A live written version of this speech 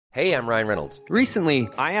Hey, I'm Ryan Reynolds. Recently,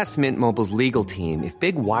 I asked Mint Mobile's legal team if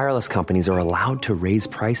big wireless companies are allowed to raise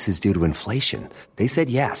prices due to inflation. They said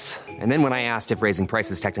yes. And then when I asked if raising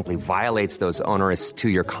prices technically violates those onerous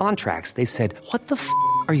two-year contracts, they said, "What the f***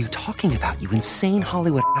 are you talking about, you insane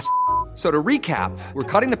Hollywood ass?" So to recap, we're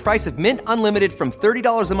cutting the price of Mint Unlimited from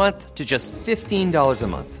 $30 a month to just $15 a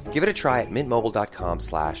month. Give it a try at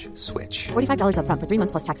mintmobile.com/switch. $45 up front for 3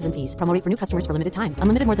 months plus taxes and fees. Promo rate for new customers for limited time.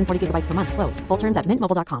 Unlimited more than 40 gigabytes per month. Slows full terms at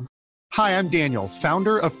mintmobile.com. Hi, I'm Daniel,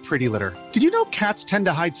 founder of Pretty Litter. Did you know cats tend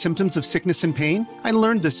to hide symptoms of sickness and pain? I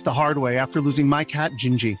learned this the hard way after losing my cat,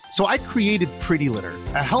 Gingy. So I created Pretty Litter,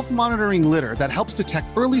 a health monitoring litter that helps detect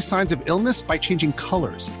early signs of illness by changing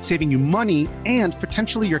colors, saving you money and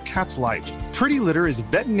potentially your cat's life. Pretty Litter is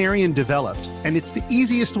veterinarian developed, and it's the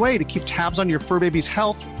easiest way to keep tabs on your fur baby's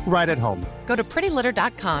health right at home. Go to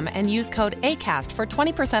prettylitter.com and use code ACAST for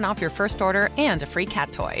 20% off your first order and a free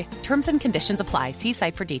cat toy. Terms and conditions apply. See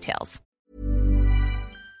site for details.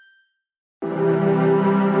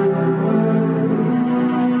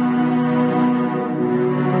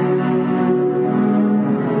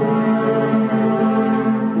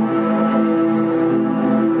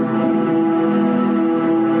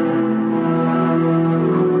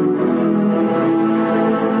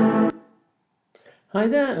 Hi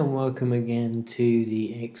there, and welcome again to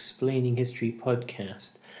the Explaining History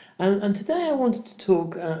podcast. And today I wanted to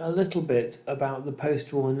talk a little bit about the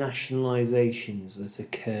post-war nationalisations that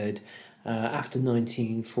occurred after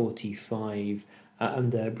 1945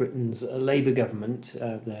 under Britain's Labour government,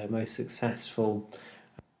 the most successful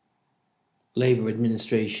Labour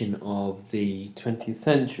administration of the 20th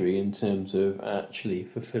century in terms of actually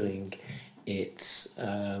fulfilling its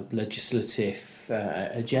legislative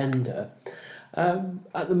agenda.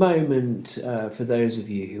 At the moment, for those of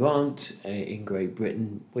you who aren't in Great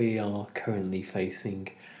Britain, we are currently facing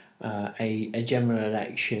a general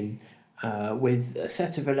election with a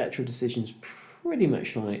set of electoral decisions pretty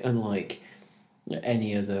much unlike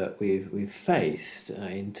any other we've faced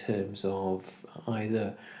in terms of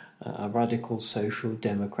either a radical social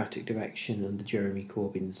democratic direction under Jeremy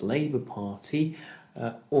Corbyn's Labour Party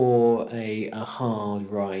or a hard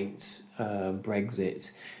right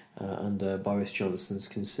Brexit under Boris Johnson's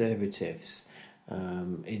Conservatives,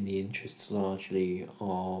 in the interests largely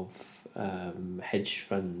of hedge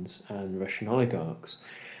funds and Russian oligarchs.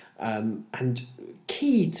 And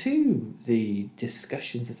key to the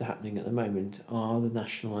discussions that are happening at the moment are the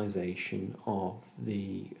nationalisation of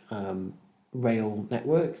the rail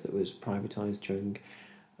network that was privatised during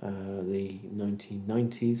the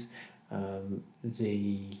 1990s,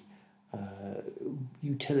 the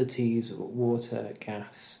utilities, water,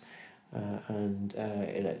 gas, and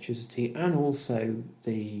electricity, and also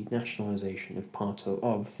the nationalisation of part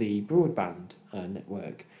of the broadband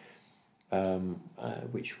network,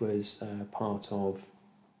 which was part of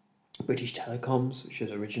British Telecoms, which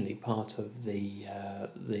was originally part of the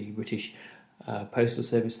British Postal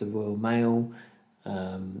Service, the Royal Mail.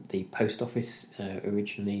 The Post Office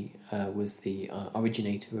originally was the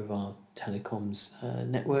originator of our telecoms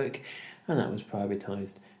network, and that was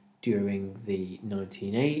privatised during the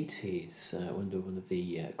 1980s under one of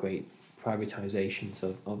the great privatisations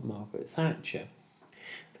of Margaret Thatcher.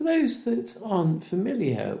 For those that aren't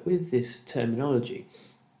familiar with this terminology,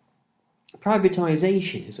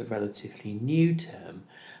 privatisation is a relatively new term.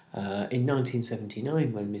 In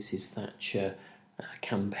 1979, when Mrs. Thatcher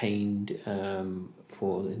campaigned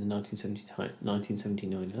for in the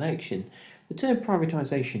 1979 election, the term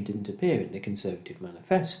privatisation didn't appear in the Conservative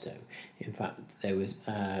manifesto. In fact, there was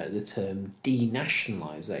the term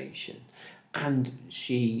denationalisation, and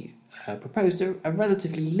she proposed a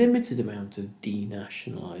relatively limited amount of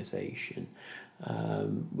denationalisation,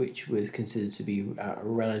 which was considered to be a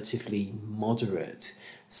relatively moderate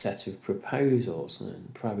set of proposals,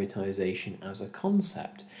 and privatisation as a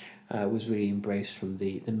concept was really embraced from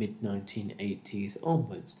the mid-1980s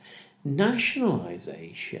onwards.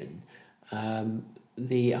 Nationalisation,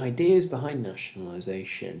 the ideas behind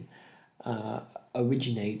nationalisation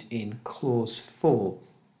originate in Clause 4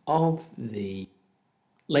 of the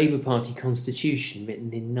Labour Party Constitution,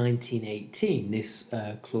 written in 1918. This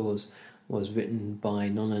clause was written by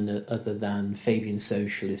none other than Fabian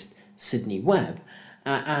socialist Sidney Webb,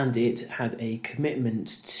 and it had a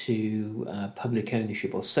commitment to public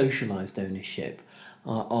ownership or socialised ownership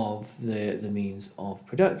of the means of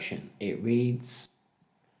production. It reads,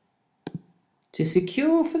 "To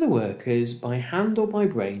secure for the workers, by hand or by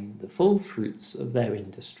brain, the full fruits of their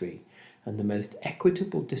industry, and the most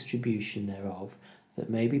equitable distribution thereof that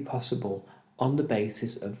may be possible on the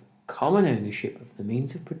basis of common ownership of the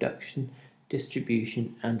means of production,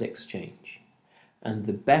 distribution, and exchange, and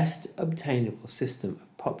the best obtainable system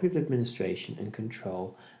of popular administration and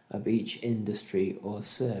control of each industry or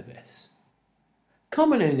service.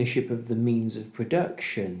 Common ownership of the means of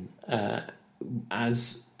production,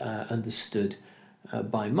 as understood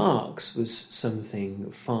by Marx, was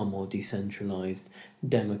something far more decentralised,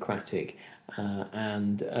 democratic,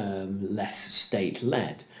 and less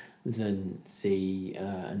state-led than the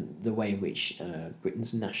way in which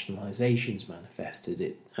Britain's nationalisations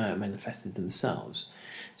manifested themselves.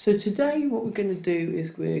 So today what we're going to do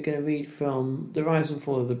is we're going to read from The Rise and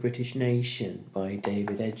Fall of the British Nation by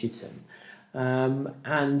David Edgerton.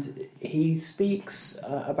 And he speaks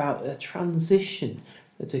about a transition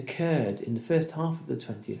that occurred in the first half of the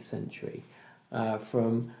 20th century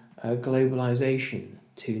from globalisation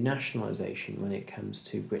to nationalisation when it comes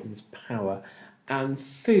to Britain's power and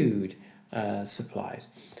food supplies.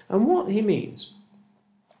 And what he means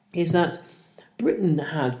is that Britain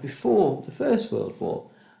had, before the First World War,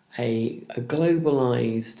 a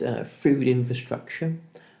globalised food infrastructure.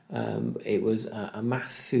 It was a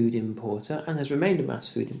mass food importer and has remained a mass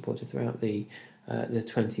food importer throughout the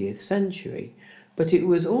 20th century. But it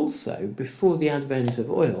was also, before the advent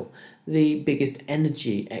of oil, the biggest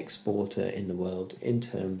energy exporter in the world in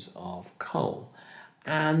terms of coal.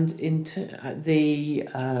 And the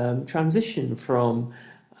transition from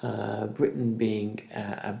Britain being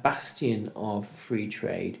a bastion of free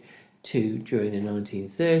trade to, during the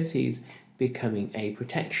 1930s, becoming a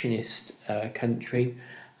protectionist country,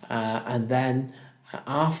 and then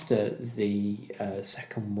after the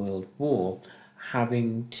Second World War,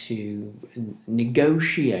 having to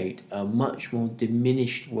negotiate a much more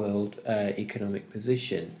diminished world economic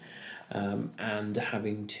position, and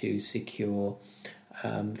having to secure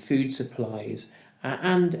food supplies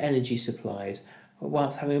and energy supplies,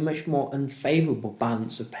 whilst having a much more unfavourable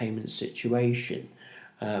balance of payments situation,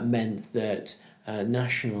 meant that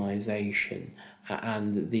nationalisation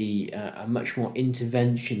and a much more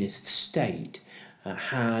interventionist state there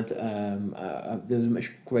was a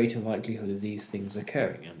much greater likelihood of these things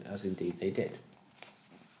occurring, and as indeed they did.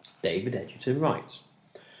 David Edgerton writes,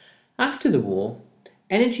 "After the war,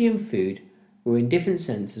 energy and food were in different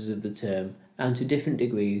senses of the term and to different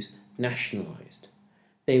degrees nationalised.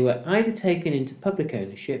 They were either taken into public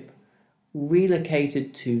ownership,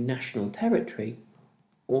 relocated to national territory,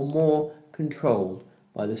 or more controlled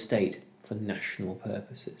by the state for national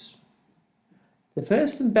purposes. The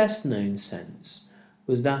first and best known sense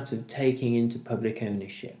was that of taking into public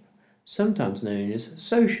ownership, sometimes known as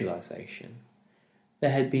socialisation.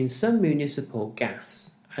 There had been some municipal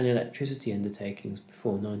gas and electricity undertakings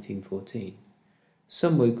before 1914.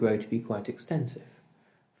 Some would grow to be quite extensive.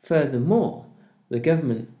 Furthermore, the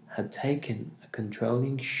government had taken a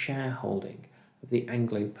controlling shareholding of the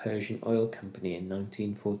Anglo-Persian Oil Company in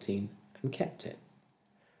 1914 and kept it.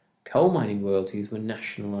 Coal mining royalties were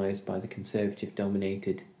nationalised by the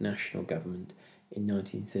Conservative-dominated national government in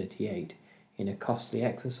 1938 in a costly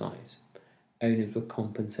exercise. Owners were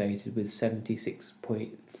compensated with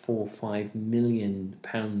 £76.45 million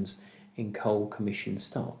in coal commission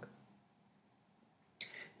stock.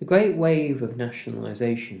 The great wave of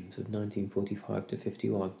nationalisations of 1945 to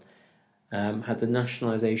 51 had the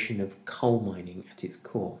nationalisation of coal mining at its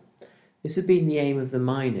core. This had been the aim of the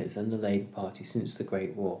miners and the Labour Party since the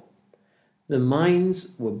Great War. The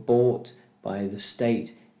mines were bought by the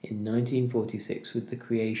state in 1946 with the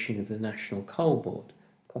creation of the National Coal Board,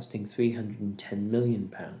 costing £310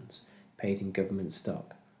 million, paid in government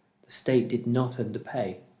stock. The state did not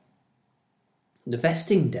underpay. The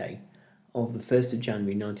vesting day of the 1st of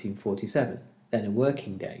January 1947, then a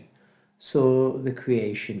working day, saw the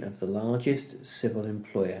creation of the largest civil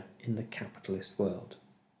employer in the capitalist world.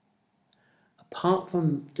 Apart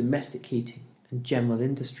from domestic heating and general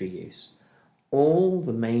industry use, all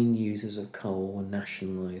the main users of coal were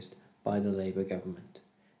nationalised by the Labour government.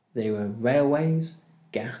 They were railways,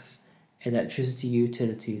 gas, electricity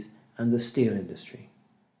utilities and the steel industry.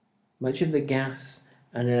 Much of the gas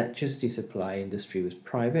and electricity supply industry was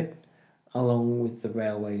private, along with the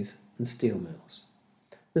railways and steel mills.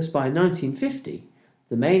 Thus by 1950,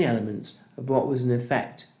 the main elements of what was in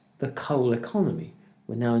effect the coal economy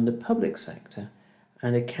were now in the public sector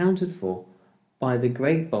and accounted for by the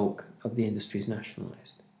great bulk of the industries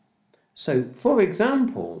nationalised. So, for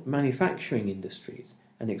example, manufacturing industries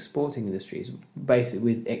and exporting industries,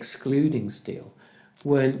 basically with excluding steel,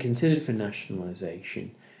 weren't considered for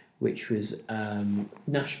nationalisation, which was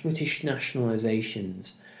British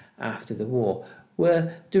nationalisations after the war,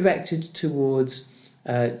 were directed towards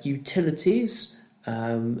utilities,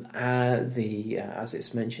 as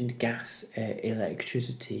it's mentioned, gas,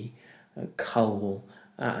 electricity, coal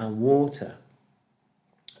and water.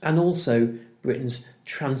 and also Britain's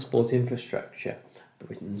transport infrastructure,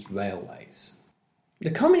 Britain's railways.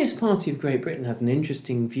 The Communist Party of Great Britain had an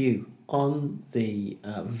interesting view on the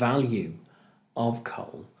value of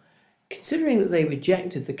coal, considering that they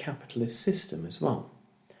rejected the capitalist system as well.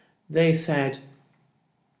 They said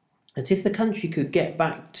that if the country could get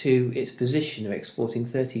back to its position of exporting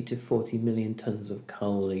 30 to 40 million tonnes of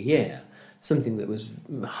coal a year, something that was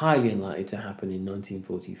highly unlikely to happen in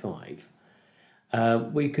 1945,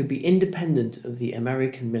 we could be independent of the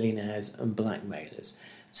American millionaires and blackmailers.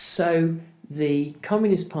 So the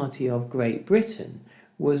Communist Party of Great Britain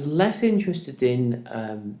was less interested in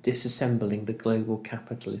disassembling the global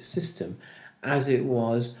capitalist system as it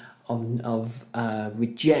was of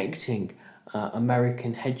rejecting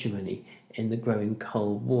American hegemony in the growing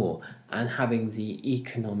Cold War and having the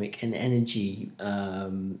economic and energy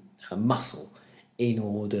muscle in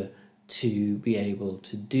order to be able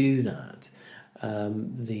to do that.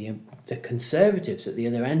 The Conservatives at the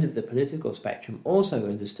other end of the political spectrum also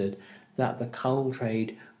understood that the coal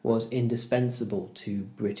trade was indispensable to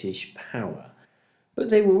British power. But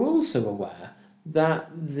they were also aware that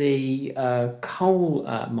the coal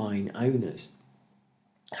mine owners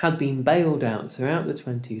had been bailed out throughout the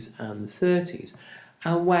 20s and the 30s,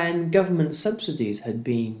 and when government subsidies had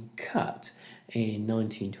been cut in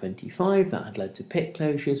 1925, that had led to pit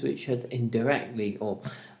closures, which had indirectly or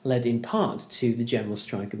led in part to the general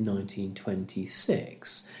strike of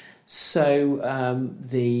 1926. So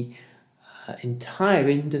the entire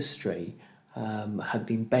industry had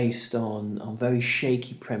been based on very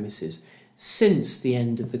shaky premises since the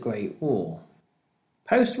end of the Great War.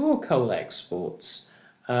 Post-war coal exports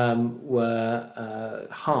were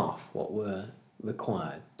half what were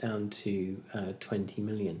required, down to 20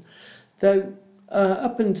 million. Though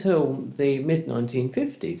up until the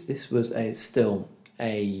mid-1950s, this was still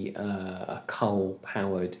a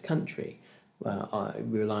coal-powered country,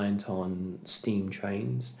 reliant on steam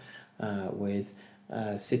trains, with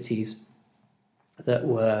cities that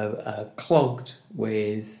were clogged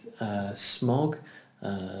with smog,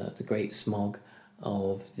 the Great Smog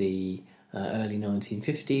of the early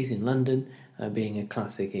 1950s in London being a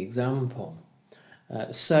classic example. Britain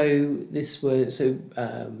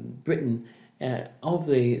of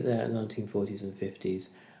the 1940s and 50s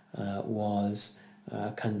was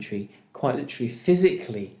a country quite literally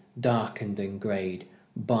physically darkened and greyed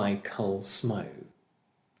by coal smoke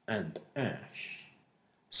and ash.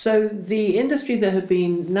 So the industry that had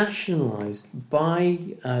been nationalised by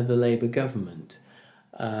the Labour government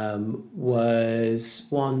was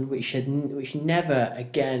one which never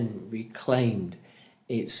again reclaimed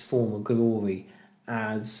its former glory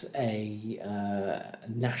as a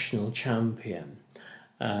national champion.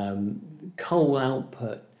 Coal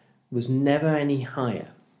output was never any higher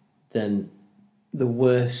than the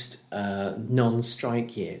worst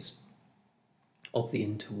non-strike years of the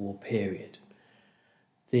interwar period.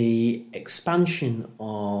 The expansion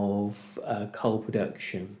of coal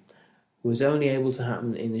production was only able to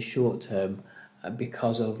happen in the short term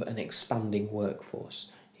because of an expanding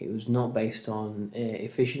workforce. It was not based on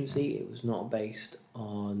efficiency, it was not based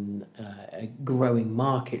on growing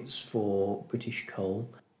markets for British coal.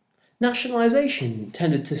 Nationalisation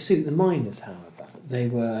tended to suit the miners, however. They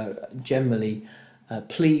were generally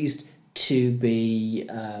pleased to be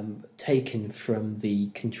taken from the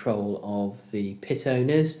control of the pit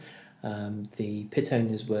owners. The pit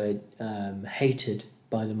owners were hated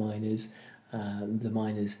by the miners. The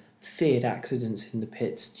miners feared accidents in the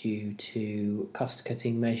pits due to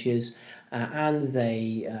cost-cutting measures, and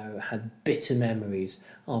they had bitter memories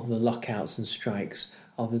of the lockouts and strikes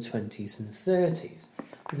of the 20s and 30s.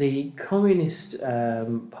 The Communist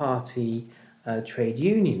Party trade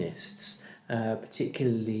unionists,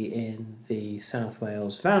 particularly in the South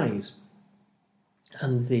Wales valleys,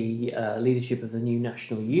 and the leadership of the new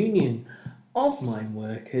National Union of Mine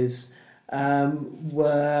Workers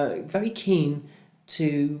were very keen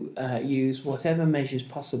to use whatever measures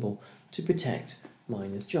possible to protect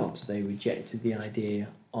miners' jobs. They rejected the idea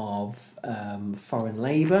of foreign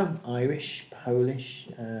labour, Irish, Polish,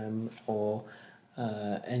 or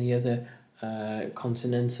any other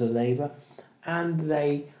continental labour, and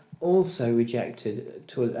they also rejected,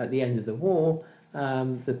 at the end of the war,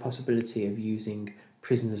 the possibility of using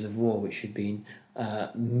prisoners of war, which had been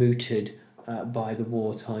mooted by the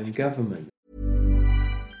wartime government.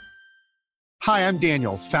 Hi, I'm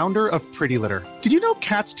Daniel, founder of Pretty Litter. Did you know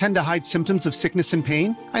cats tend to hide symptoms of sickness and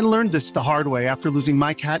pain? I learned this the hard way after losing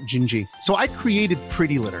my cat, Gingy. So I created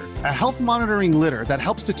Pretty Litter, a health monitoring litter that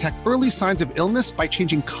helps detect early signs of illness by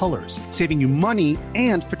changing colors, saving you money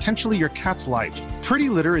and potentially your cat's life. Pretty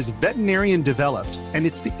Litter is veterinarian developed, and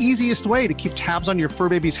it's the easiest way to keep tabs on your fur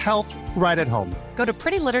baby's health right at home. Go to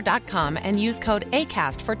prettylitter.com and use code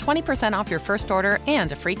ACAST for 20% off your first order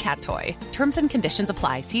and a free cat toy. Terms and conditions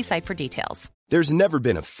apply. See site for details. There's never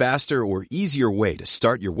been a faster or easier way to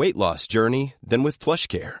start your weight loss journey than with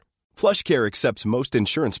PlushCare. PlushCare accepts most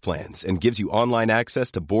insurance plans and gives you online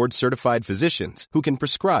access to board-certified physicians who can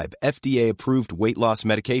prescribe FDA-approved weight loss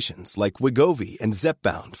medications like Wegovy and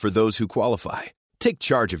Zepbound for those who qualify. Take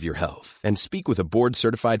charge of your health and speak with a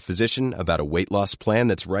board-certified physician about a weight loss plan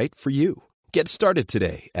that's right for you. Get started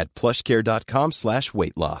today at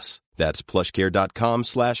plushcare.com/weight loss. That's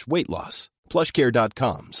plushcare.com/weight loss.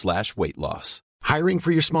 plushcare.com/weight loss. Hiring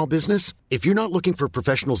for your small business? If you're not looking for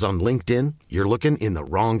professionals on LinkedIn, you're looking in the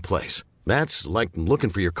wrong place. That's like looking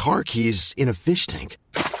for your car keys in a fish tank.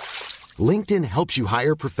 LinkedIn helps you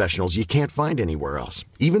hire professionals you can't find anywhere else,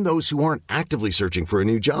 even those who aren't actively searching for a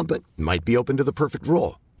new job but might be open to the perfect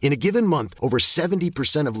role. In a given month, over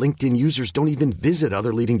 70% of LinkedIn users don't even visit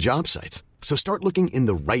other leading job sites. So start looking in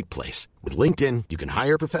the right place. With LinkedIn, you can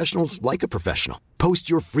hire professionals like a professional. Post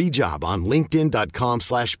your free job on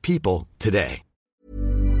linkedin.com/people today.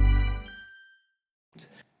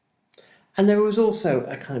 And there was also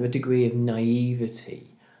a kind of a degree of naivety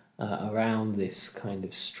around this kind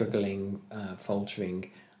of struggling, faltering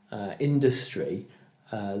industry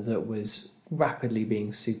that was rapidly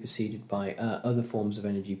being superseded by other forms of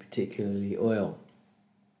energy, particularly oil.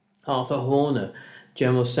 Arthur Horner,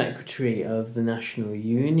 General Secretary of the National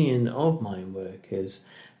Union of Mine Workers,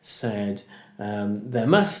 said there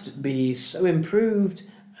must be so improved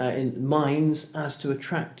in mines as to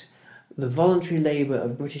attract the voluntary labour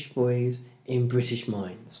of British boys in British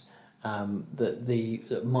mines.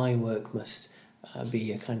 That mine work must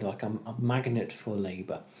be a kind of like a magnet for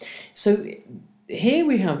labour. So here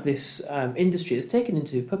we have this industry that's taken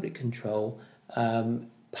into public control,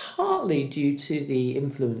 partly due to the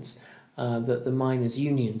influence that the miners'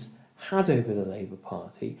 unions had over the Labour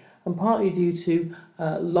Party, and partly due to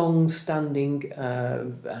long-standing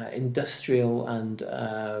industrial and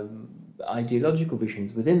ideological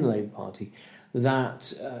visions within the Labour Party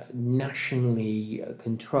that nationally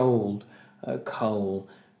controlled coal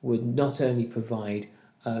would not only provide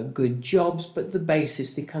good jobs, but the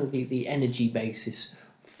basis, the energy basis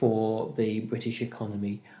for the British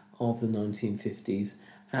economy of the 1950s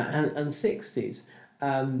and 60s.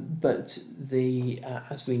 But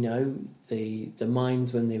as we know, the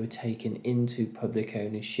mines, when they were taken into public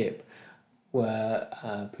ownership, were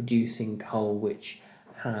producing coal which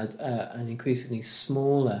had an increasingly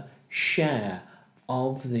smaller share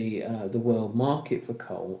of the world market for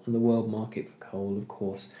coal, and the world market for coal, of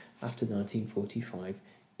course, after 1945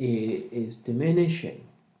 is diminishing.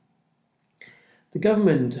 The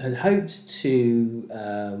government had hoped to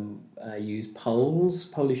use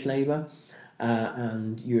Polish labour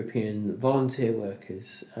and European volunteer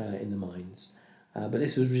workers in the mines, but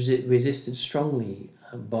this was resisted strongly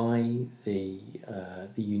by the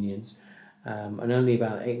unions, and only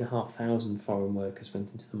about 8,500 foreign workers went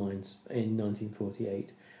into the mines in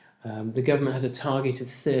 1948. The government had a target of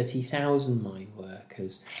 30,000 mine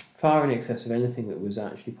workers, far in excess of anything that was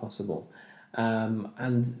actually possible.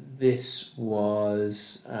 And this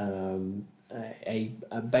was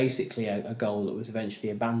basically a goal that was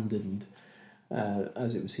eventually abandoned,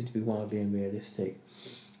 as it was seen to be wildly unrealistic.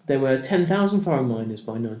 There were 10,000 foreign miners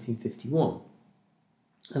by 1951,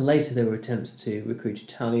 and later there were attempts to recruit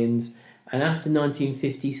Italians, and after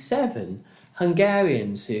 1957,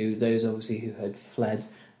 Hungarians, those obviously who had fled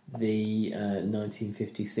the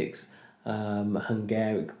 1956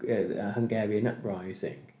 Hungarian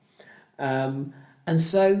uprising. And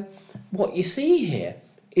so what you see here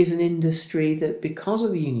is an industry that, because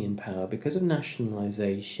of union power, because of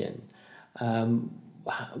nationalisation,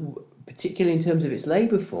 particularly in terms of its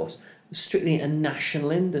labour force, was strictly a national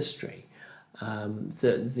industry.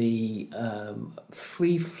 That the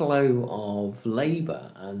free flow of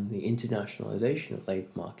labour and the internationalisation of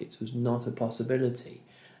labour markets was not a possibility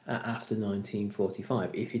after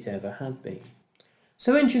 1945, if it ever had been.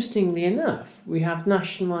 So interestingly enough, we have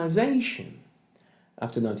nationalisation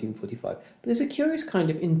after 1945, but there's a curious kind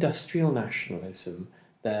of industrial nationalism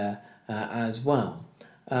there as well.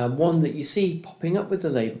 One that you see popping up with the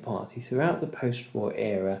Labour Party throughout the post-war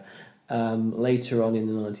era. Later on in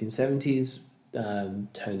the 1970s,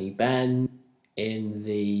 Tony Benn in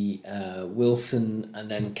the Wilson and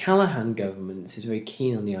then Callaghan governments is very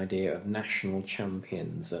keen on the idea of national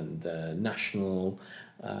champions and national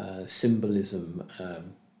symbolism,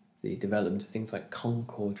 the development of things like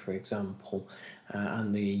Concorde, for example,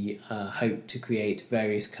 and the hope to create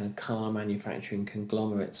various kind of car manufacturing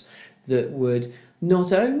conglomerates that would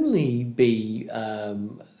not only be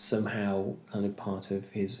somehow kind of part of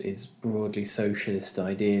his broadly socialist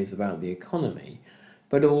ideas about the economy,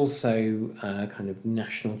 but also kind of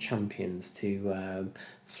national champions to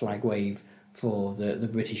flag wave for the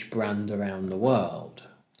British brand around the world.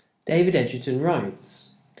 David Edgerton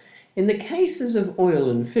writes, "In the cases of oil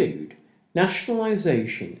and food,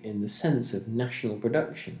 nationalisation in the sense of national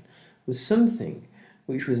production was something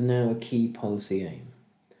which was now a key policy aim.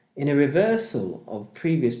 In a reversal of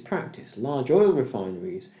previous practice, large oil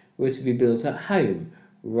refineries were to be built at home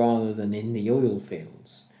rather than in the oil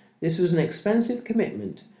fields. This was an expensive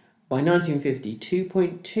commitment. By 1950,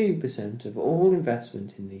 2.2% of all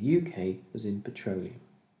investment in the UK was in petroleum.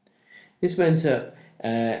 This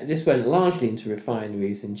went largely into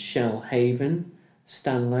refineries in Shellhaven,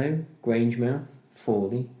 Stanlow, Grangemouth,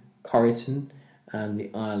 Fawley, Corriton, and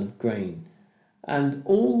the Isle of Grain, and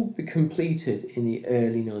all be completed in the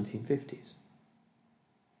early 1950s.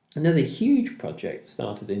 Another huge project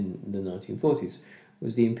started in the 1940s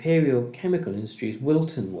was the Imperial Chemical Industries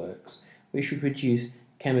Wilton Works, which would produce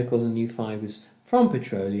chemicals and new fibres from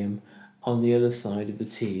petroleum on the other side of the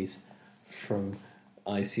Tees from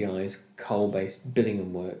ICI's coal-based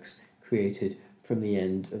Billingham Works, created from the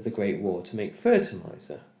end of the Great War to make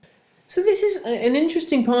fertiliser. So this is an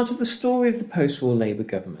interesting part of the story of the post-war Labour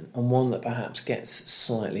government, and one that perhaps gets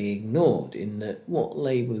slightly ignored, in that what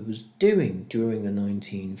Labour was doing during the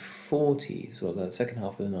 1940s, or the second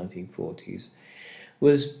half of the 1940s,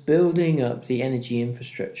 was building up the energy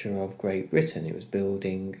infrastructure of Great Britain. It was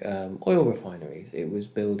building oil refineries, it was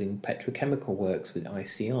building petrochemical works with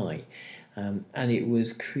ICI, and it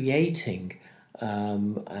was creating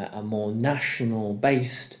a more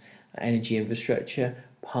national-based energy infrastructure,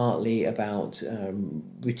 partly about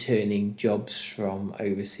returning jobs from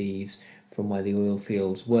overseas, from where the oil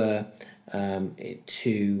fields were,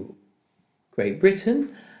 to Great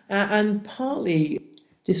Britain, and partly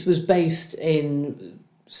this was based in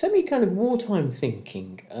semi-kind of wartime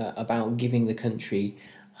thinking about giving the country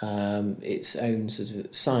its own sort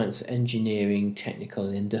of science, engineering, technical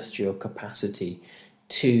and industrial capacity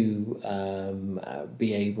to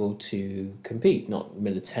be able to compete, not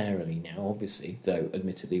militarily now, obviously, though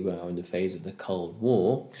admittedly we are in the phase of the Cold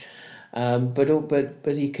War, but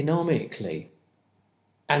economically.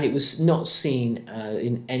 And it was not seen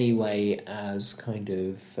in any way as kind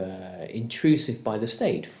of intrusive by the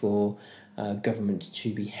state for government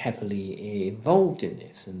to be heavily involved in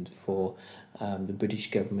this, and for the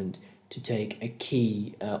British government to take a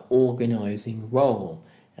key organising role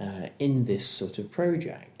in this sort of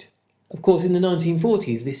project. Of course, in the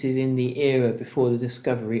 1940s, this is in the era before the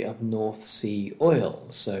discovery of North Sea oil.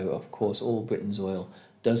 So, of course, all Britain's oil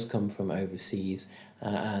does come from overseas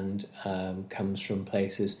and comes from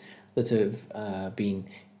places that have been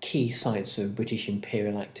key sites of British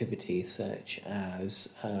imperial activity, such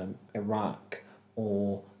as Iraq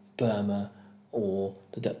or Burma or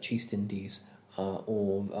the Dutch East Indies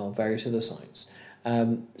or various other sites.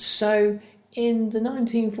 So in the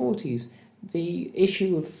 1940s, the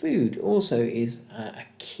issue of food also is a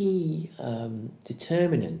key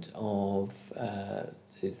determinant of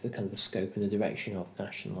the kind of the scope and the direction of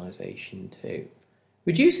nationalisation too.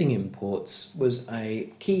 Reducing imports was a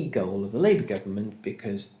key goal of the Labour government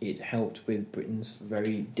because it helped with Britain's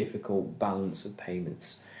very difficult balance of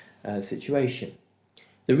payments situation.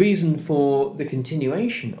 The reason for the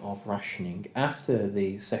continuation of rationing after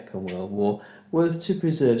the Second World War was to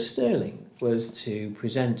preserve sterling, was to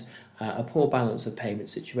present a poor balance of payment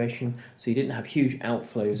situation, so you didn't have huge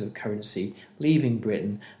outflows of currency leaving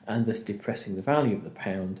Britain and thus depressing the value of the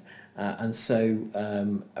pound, and so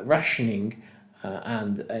rationing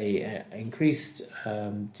and a increased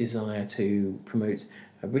desire to promote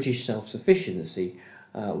British self-sufficiency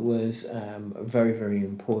was very, very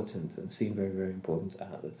important, and seemed very, very important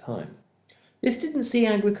at the time. This didn't see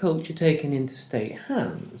agriculture taken into state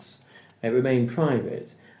hands. It remained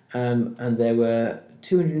private, and there were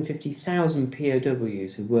 250,000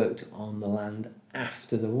 POWs who worked on the land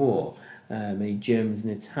after the war. Many Germans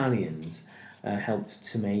and Italians helped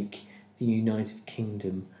to make the United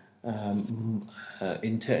Kingdom, in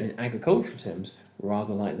agricultural terms,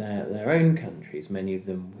 rather like their own countries. Many of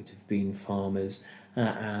them would have been farmers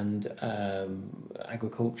and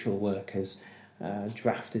agricultural workers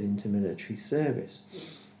drafted into military service.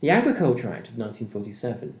 The Agriculture Act of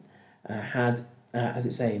 1947 had as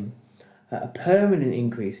its aim a permanent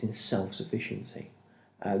increase in self-sufficiency.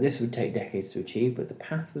 This would take decades to achieve, but the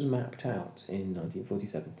path was mapped out in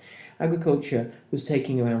 1947. Agriculture was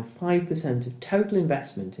taking around 5% of total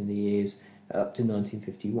investment in the years up to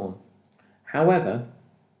 1951. However,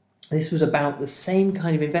 this was about the same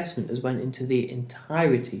kind of investment as went into the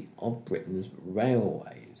entirety of Britain's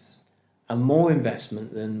railways, and more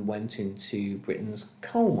investment than went into Britain's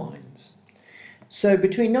coal mines. So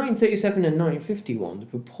between 1937 and 1951, the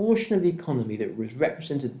proportion of the economy that was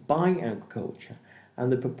represented by agriculture and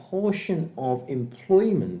the proportion of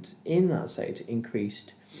employment in that sector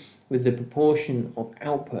increased, with the proportion of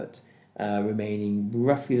output remaining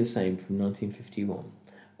roughly the same from 1951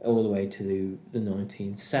 all the way to the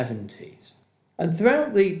 1970s. And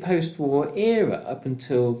throughout the post-war era, up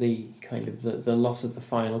until the loss of the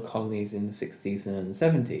final colonies in the 60s and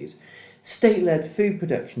 70s, state-led food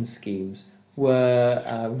production schemes were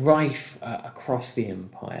rife across the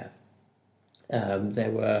empire. There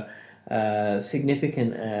were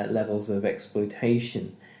significant levels of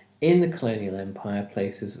exploitation in the colonial empire,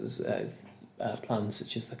 places plans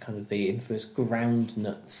such as the infamous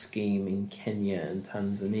groundnut scheme in Kenya and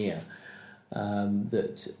Tanzania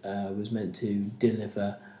that was meant to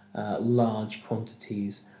deliver large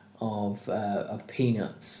quantities of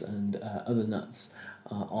peanuts and other nuts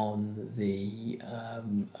on the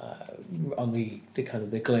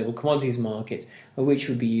global commodities market, which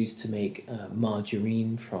would be used to make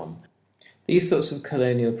margarine from. These sorts of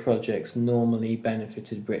colonial projects normally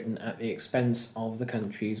benefited Britain at the expense of the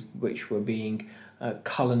countries which were being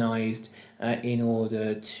colonised in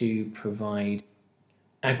order to provide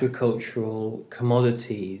agricultural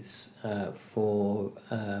commodities for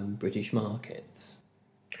British markets.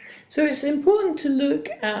 So it's important to look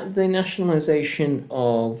at the nationalisation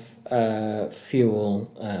of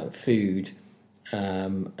fuel, food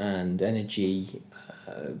and energy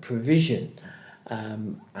provision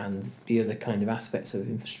and the other kind of aspects of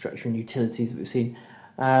infrastructure and utilities that we've seen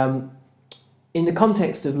in the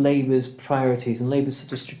context of Labour's priorities and Labour's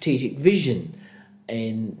sort of strategic vision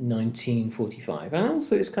in 1945, and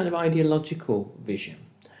also its kind of ideological vision.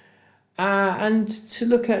 And to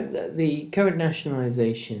look at the current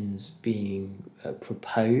nationalisations being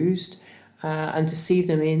proposed and to see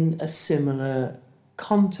them in a similar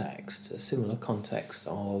context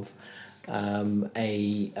of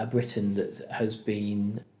a Britain that has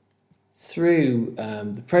been through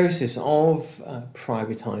the process of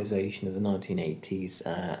privatisation of the 1980s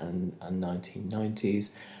and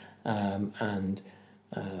 1990s and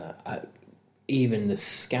even the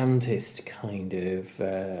scantest kind of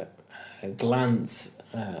glance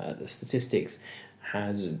at the statistics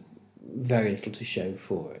has very little to show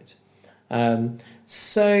for it.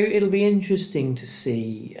 So it'll be interesting to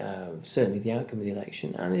see certainly the outcome of the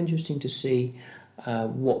election, and interesting to see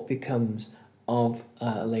what becomes of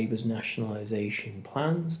Labour's nationalisation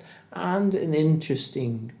plans, and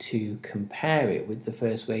interesting to compare it with the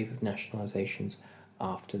first wave of nationalisations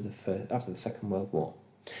after the Second World War.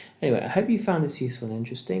 Anyway, I hope you found this useful and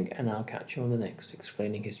interesting, and I'll catch you on the next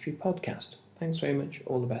Explaining History podcast. Thanks very much.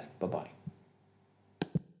 All the best. Bye-bye.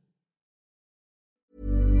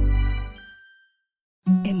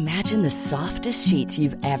 Imagine the softest sheets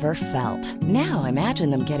you've ever felt. Now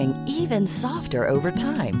imagine them getting even softer over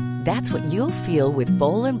time. That's what you'll feel with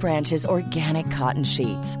Boll & Branch's organic cotton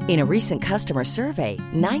sheets. In a recent customer survey,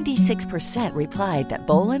 96% replied that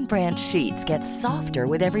Boll & Branch sheets get softer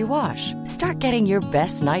with every wash. Start getting your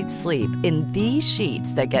best night's sleep in these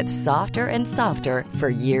sheets that get softer and softer for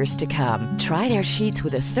years to come. Try their sheets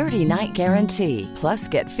with a 30-night guarantee. Plus,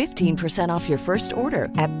 get 15% off your first order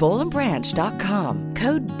at bollandbranch.com.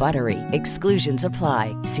 Code BUTTERY. Exclusions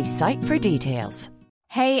apply. See site for details.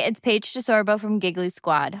 Hey, it's Paige DeSorbo from Giggly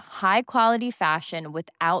Squad. High quality fashion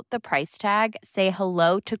without the price tag. Say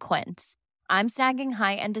hello to Quince. I'm snagging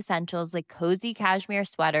high-end essentials like cozy cashmere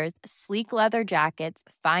sweaters, sleek leather jackets,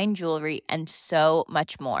 fine jewelry, and so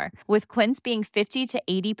much more. With Quince being 50 to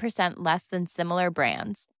 80% less than similar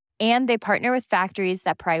brands. And they partner with factories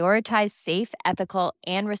that prioritize safe, ethical,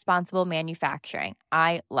 and responsible manufacturing.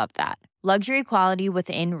 I love that. Luxury quality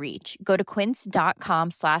within reach. Go to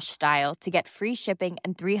quince.com/style to get free shipping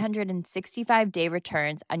and 365-day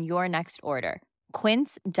returns on your next order.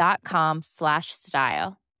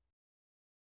 Quince.com/style.